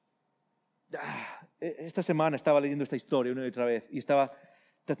 Esta semana estaba leyendo esta historia una y otra vez y estaba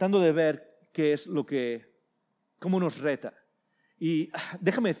tratando de ver cómo nos reta. Y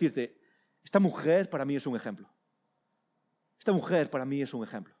déjame decirte, esta mujer para mí es un ejemplo.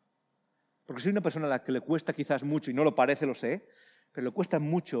 porque soy una persona a la que le cuesta quizás mucho, y no lo parece, lo sé, pero le cuesta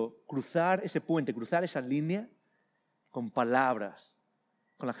mucho cruzar ese puente, cruzar esa línea con palabras,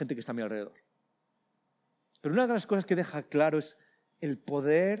 con la gente que está a mi alrededor. Pero una de las cosas que deja claro es el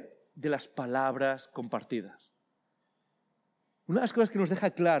poder de las palabras compartidas. Una de las cosas que nos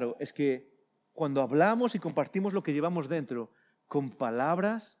deja claro es que cuando hablamos y compartimos lo que llevamos dentro con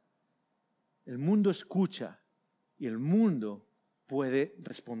palabras, el mundo escucha y el mundo puede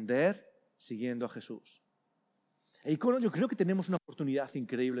responder siguiendo a Jesús. E Icono, yo creo que tenemos una oportunidad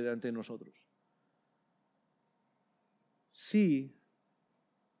increíble delante de nosotros. Si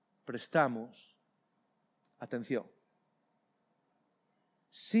prestamos atención.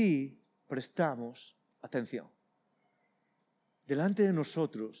 Si prestamos atención. Delante de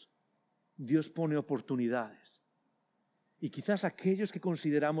nosotros, Dios pone oportunidades. Y quizás aquellos que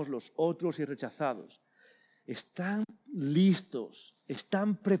consideramos los otros y rechazados están listos,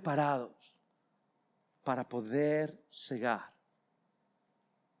 están preparados para poder cegar.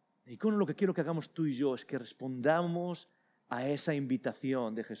 Y con lo que quiero que hagamos tú y yo es que respondamos a esa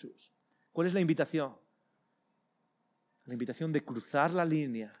invitación de Jesús. ¿Cuál es la invitación? La invitación de cruzar la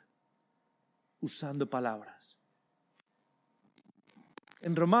línea usando palabras.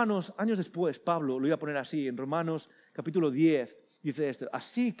 En Romanos, años después, Pablo lo iba a poner así, en Romanos capítulo 10, dice esto: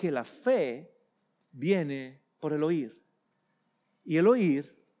 así que la fe viene por el oír, y el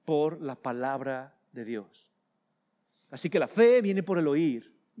oír por la palabra de Dios. Así que la fe viene por el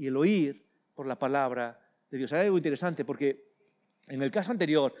oír, y el oír por la palabra de Dios. Hay algo interesante, porque en el caso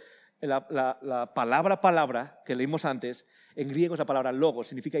anterior, la palabra que leímos antes, en griego es la palabra logos,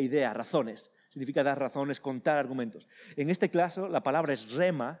 significa idea, razones, significa dar razones, contar argumentos. En este caso, la palabra es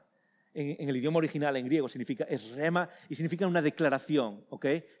rema, en el idioma original, en griego, es rema y significa una declaración, ¿ok?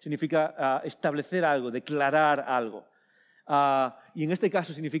 Significa establecer algo, declarar algo. Y en este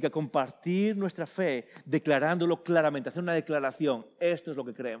caso significa compartir nuestra fe, declarándolo claramente, hacer una declaración. Esto es lo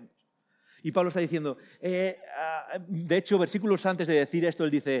que creemos. Y Pablo está diciendo, de hecho, versículos antes de decir esto,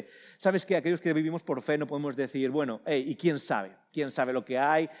 él dice, ¿sabes qué? Aquellos que vivimos por fe no podemos decir, bueno, ¿y quién sabe? ¿Quién sabe lo que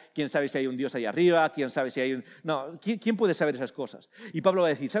hay? ¿Quién sabe si hay un Dios ahí arriba? ¿Quién sabe si hay un...? No, ¿quién puede saber esas cosas? Y Pablo va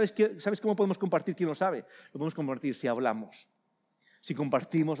a decir, ¿sabes cómo podemos compartir quién lo sabe? Lo podemos compartir si hablamos, si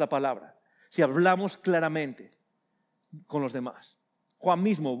compartimos la palabra, si hablamos claramente con los demás. Juan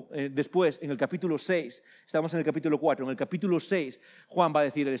mismo, después, en el capítulo 6, estamos en el capítulo 4, en el capítulo 6, Juan va a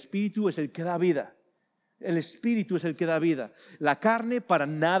decir, el Espíritu es el que da vida. El Espíritu es el que da vida. La carne para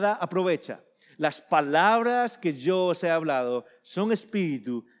nada aprovecha. Las palabras que yo os he hablado son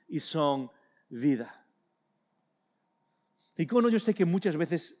Espíritu y son vida. Y como yo sé que muchas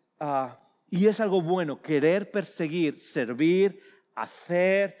veces, y es algo bueno, querer perseguir, servir,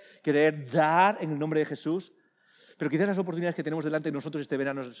 hacer, querer dar en el nombre de Jesús. Pero quizás las oportunidades que tenemos delante de nosotros este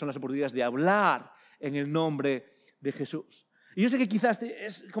verano son las oportunidades de hablar en el nombre de Jesús. Y yo sé que quizás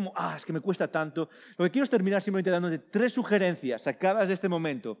es como, es que me cuesta tanto. Lo que quiero es terminar simplemente dándote 3 sugerencias sacadas de este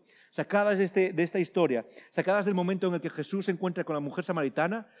momento, sacadas de esta historia, sacadas del momento en el que Jesús se encuentra con la mujer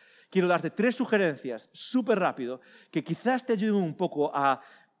samaritana. Quiero darte 3 sugerencias súper rápido que quizás te ayuden un poco a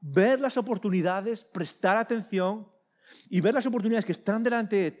ver las oportunidades, prestar atención y ver las oportunidades que están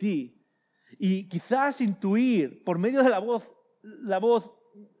delante de ti. Y quizás intuir por medio de la voz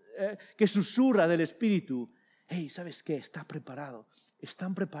que susurra del Espíritu, hey, ¿sabes qué? Está preparado,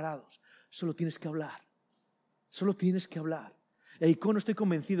 están preparados, solo tienes que hablar, solo tienes que hablar. Y Icono, estoy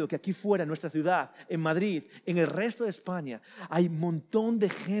convencido que aquí fuera, en nuestra ciudad, en Madrid, en el resto de España, hay un montón de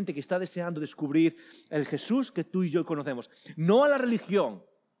gente que está deseando descubrir el Jesús que tú y yo conocemos. No a la religión,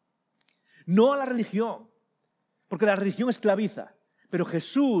 porque la religión esclaviza, pero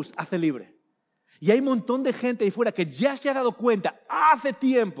Jesús hace libre. Y hay un montón de gente ahí fuera que ya se ha dado cuenta hace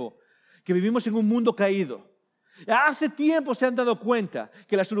tiempo que vivimos en un mundo caído. Hace tiempo se han dado cuenta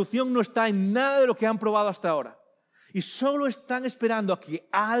que la solución no está en nada de lo que han probado hasta ahora. Y solo están esperando a que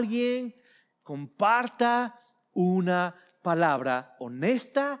alguien comparta una palabra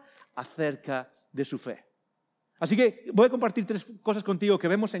honesta acerca de su fe. Así que voy a compartir 3 cosas contigo que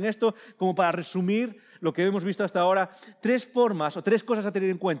vemos en esto, como para resumir lo que hemos visto hasta ahora. 3 formas o 3 cosas a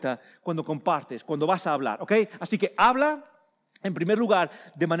tener en cuenta cuando compartes, cuando vas a hablar, ¿ok? Así que habla, en primer lugar,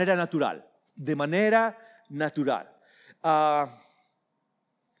 de manera natural. De manera natural. La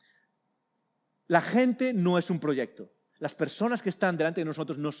gente no es un proyecto. Las personas que están delante de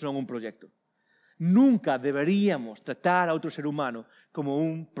nosotros no son un proyecto. Nunca deberíamos tratar a otro ser humano como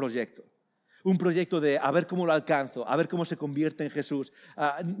un proyecto. Un proyecto de a ver cómo lo alcanzo, a ver cómo se convierte en Jesús,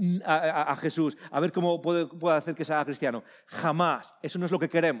 a Jesús, a ver cómo puedo hacer que sea cristiano. Jamás. Eso no es lo que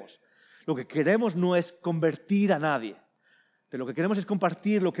queremos. Lo que queremos no es convertir a nadie, pero lo que queremos es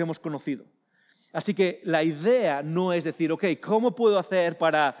compartir lo que hemos conocido. Así que la idea no es decir, ok, ¿cómo puedo hacer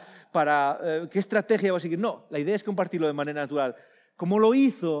qué estrategia voy a seguir? No, la idea es compartirlo de manera natural, como lo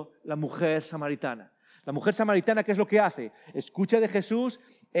hizo la mujer samaritana. La mujer samaritana, ¿qué es lo que hace? Escucha de Jesús,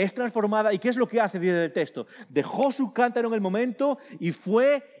 es transformada. ¿Y qué es lo que hace? Dice el texto. Dejó su cántaro en el momento y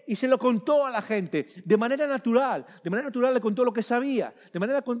fue y se lo contó a la gente. De manera natural. De manera natural le contó lo que sabía. De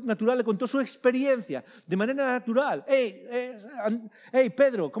manera natural le contó su experiencia. De manera natural. Hey,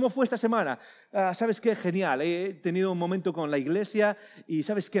 Pedro, ¿cómo fue esta semana? ¿Sabes qué? Genial. He tenido un momento con la iglesia y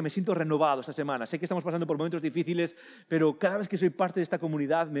 ¿sabes qué? Me siento renovado esta semana. Sé que estamos pasando por momentos difíciles, pero cada vez que soy parte de esta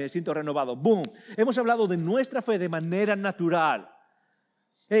comunidad me siento renovado. ¡Boom! Hemos hablado de nuestra fe de manera natural.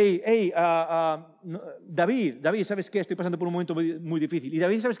 David, ¿sabes qué? Estoy pasando por un momento muy difícil. Y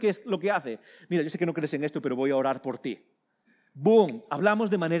David, ¿sabes qué es lo que hace? Mira, yo sé que no crees en esto, pero voy a orar por ti. ¡Boom! Hablamos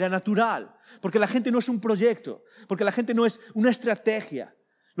de manera natural. Porque la gente no es un proyecto. Porque la gente no es una estrategia.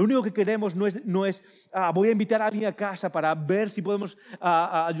 Lo único que queremos no es voy a invitar a alguien a casa para ver si podemos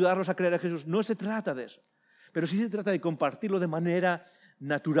ayudarlos a creer a Jesús. No se trata de eso. Pero sí se trata de compartirlo de manera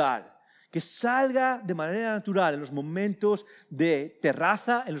natural. Que salga de manera natural en los momentos de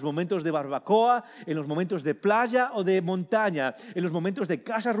terraza, en los momentos de barbacoa, en los momentos de playa o de montaña, en los momentos de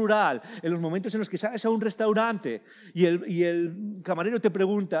casa rural, en los momentos en los que sales a un restaurante y el camarero te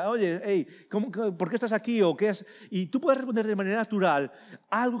pregunta, oye, ¿por qué estás aquí? ¿O qué es? Y tú puedes responder de manera natural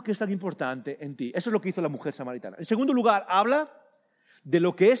algo que es tan importante en ti. Eso es lo que hizo la mujer samaritana. En segundo lugar, habla de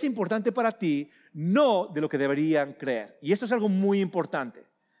lo que es importante para ti, no de lo que deberían creer. Y esto es algo muy importante.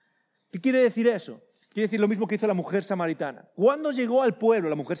 ¿Qué quiere decir eso? Quiere decir lo mismo que hizo la mujer samaritana. Cuando llegó al pueblo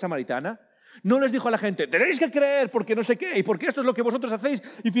la mujer samaritana, no les dijo a la gente, tenéis que creer porque no sé qué, y porque esto es lo que vosotros hacéis,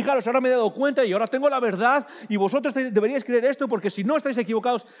 y fijaros, ahora me he dado cuenta y ahora tengo la verdad, y vosotros deberíais creer esto porque si no estáis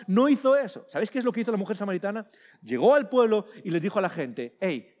equivocados. No hizo eso. ¿Sabéis qué es lo que hizo la mujer samaritana? Llegó al pueblo y les dijo a la gente,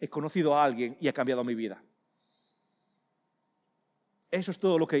 he conocido a alguien y ha cambiado mi vida. Eso es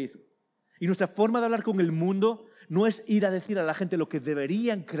todo lo que hizo. Y nuestra forma de hablar con el mundo no es ir a decir a la gente lo que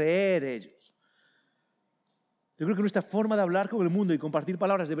deberían creer ellos. Yo creo que nuestra forma de hablar con el mundo y compartir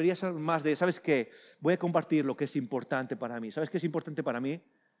palabras debería ser más de, ¿sabes qué? Voy a compartir lo que es importante para mí. ¿Sabes qué es importante para mí?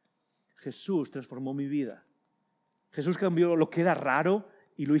 Jesús transformó mi vida. Jesús cambió lo que era raro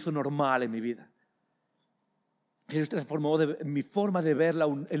y lo hizo normal en mi vida. Jesús transformó mi forma de ver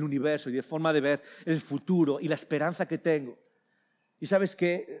el universo y de forma de ver el futuro y la esperanza que tengo. Y sabes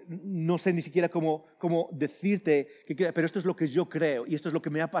que no sé ni siquiera cómo decirte, pero esto es lo que yo creo y esto es lo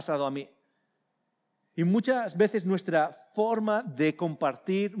que me ha pasado a mí. Y muchas veces nuestra forma de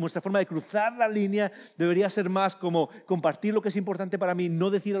compartir, nuestra forma de cruzar la línea debería ser más como compartir lo que es importante para mí,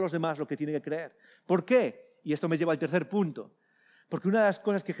 no decir a los demás lo que tienen que creer. ¿Por qué? Y esto me lleva al tercer punto. Porque una de las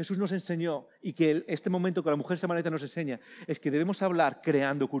cosas que Jesús nos enseñó y que este momento con la mujer samaritana nos enseña es que debemos hablar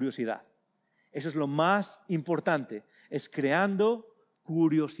creando curiosidad. Eso es lo más importante, es creando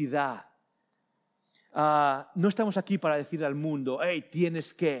curiosidad. No estamos aquí para decirle al mundo,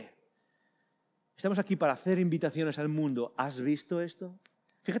 tienes que. Estamos aquí para hacer invitaciones al mundo. ¿Has visto esto?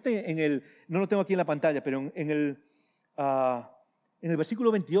 Fíjate no lo tengo aquí en la pantalla, pero en el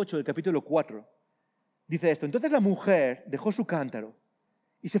versículo 28 del capítulo 4, dice esto. Entonces la mujer dejó su cántaro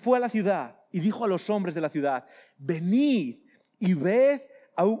y se fue a la ciudad y dijo a los hombres de la ciudad, venid y ved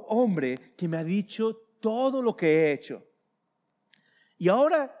a un hombre que me ha dicho todo lo que he hecho. Y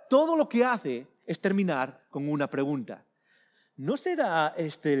ahora todo lo que hace es terminar con una pregunta. ¿No será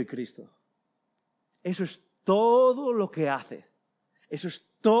este el Cristo? Eso es todo lo que hace. Eso es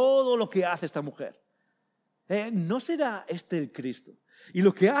todo lo que hace esta mujer. ¿No será este el Cristo? Y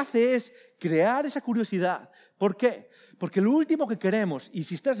lo que hace es crear esa curiosidad. ¿Por qué? Porque lo último que queremos, y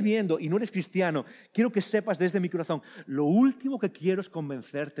si estás viendo y no eres cristiano, quiero que sepas desde mi corazón, lo último que quiero es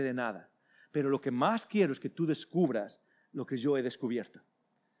convencerte de nada. Pero lo que más quiero es que tú descubras lo que yo he descubierto.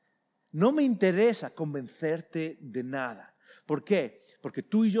 No me interesa convencerte de nada. ¿Por qué? Porque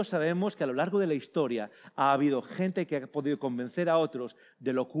tú y yo sabemos que a lo largo de la historia ha habido gente que ha podido convencer a otros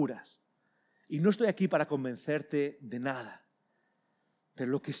de locuras. Y no estoy aquí para convencerte de nada.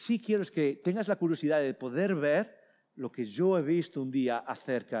 Pero lo que sí quiero es que tengas la curiosidad de poder ver lo que yo he visto un día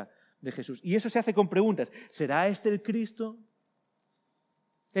acerca de Jesús. Y eso se hace con preguntas. ¿Será este el Cristo?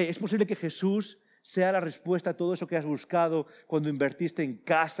 ¿Es posible que Jesús sea la respuesta a todo eso que has buscado cuando invertiste en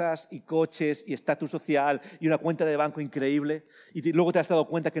casas y coches y estatus social y una cuenta de banco increíble y luego te has dado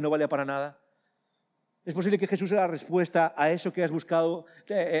cuenta que no valía para nada? ¿Es posible que Jesús sea la respuesta a eso que has buscado,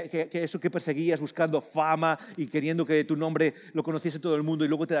 que eso que perseguías buscando fama y queriendo que tu nombre lo conociese todo el mundo y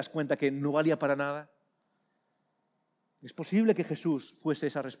luego te das cuenta que no valía para nada? ¿Es posible que Jesús fuese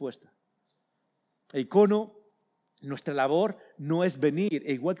esa respuesta? Icono Nuestra labor no es venir,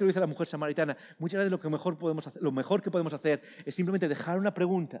 e igual que lo dice la mujer samaritana, muchas veces lo mejor que podemos hacer es simplemente dejar una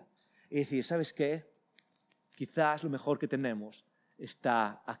pregunta y decir, ¿sabes qué? Quizás lo mejor que tenemos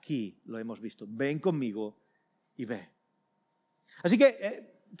está aquí, lo hemos visto. Ven conmigo y ve. Así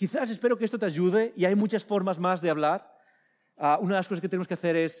que quizás espero que esto te ayude y hay muchas formas más de hablar. Una de las cosas que tenemos que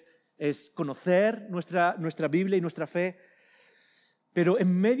hacer es conocer nuestra Biblia y nuestra fe, pero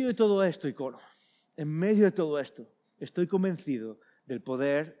en medio de todo esto, Icono, en medio de todo esto, estoy convencido del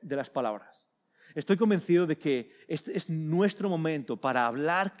poder de las palabras. Estoy convencido de que este es nuestro momento para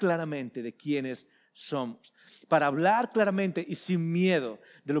hablar claramente de quiénes somos, para hablar claramente y sin miedo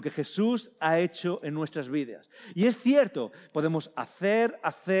de lo que Jesús ha hecho en nuestras vidas. Y es cierto, podemos hacer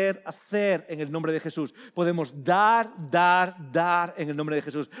en el nombre de Jesús. Podemos dar en el nombre de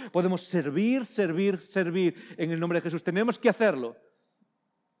Jesús. Podemos servir en el nombre de Jesús. Tenemos que hacerlo.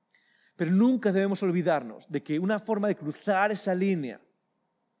 Pero nunca debemos olvidarnos de que una forma de cruzar esa línea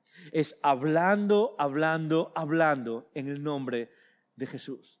es hablando en el nombre de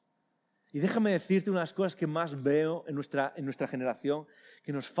Jesús. Y déjame decirte una de las cosas que más veo en nuestra generación,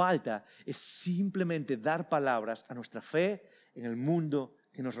 que nos falta, es simplemente dar palabras a nuestra fe en el mundo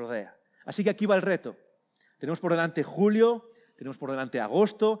que nos rodea. Así que aquí va el reto. Tenemos por delante julio, tenemos por delante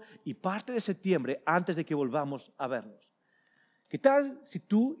agosto y parte de septiembre antes de que volvamos a vernos. ¿Qué tal si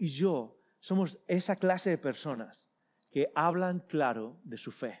tú y yo somos esa clase de personas que hablan claro de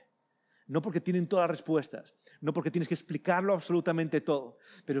su fe? No porque tienen todas las respuestas, no porque tienes que explicarlo absolutamente todo,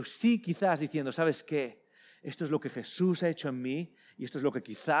 pero sí quizás diciendo, ¿sabes qué? Esto es lo que Jesús ha hecho en mí y esto es lo que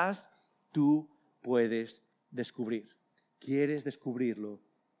quizás tú puedes descubrir. ¿Quieres descubrirlo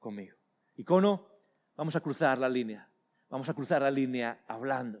conmigo? Icono, vamos a cruzar la línea. Vamos a cruzar la línea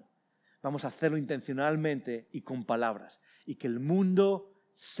hablando. Vamos a hacerlo intencionalmente y con palabras. Y que el mundo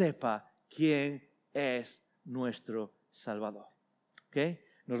sepa quién es nuestro Salvador. ¿Ok?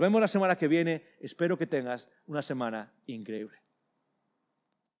 Nos vemos la semana que viene. Espero que tengas una semana increíble.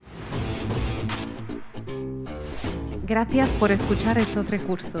 Gracias por escuchar estos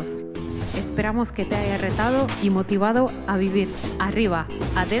recursos. Esperamos que te haya retado y motivado a vivir arriba,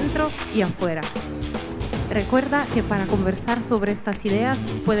 adentro y afuera. Recuerda que para conversar sobre estas ideas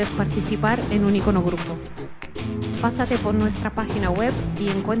puedes participar en un Icono Grupo. Pásate por nuestra página web y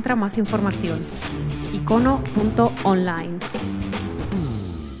encuentra más información. icono.online.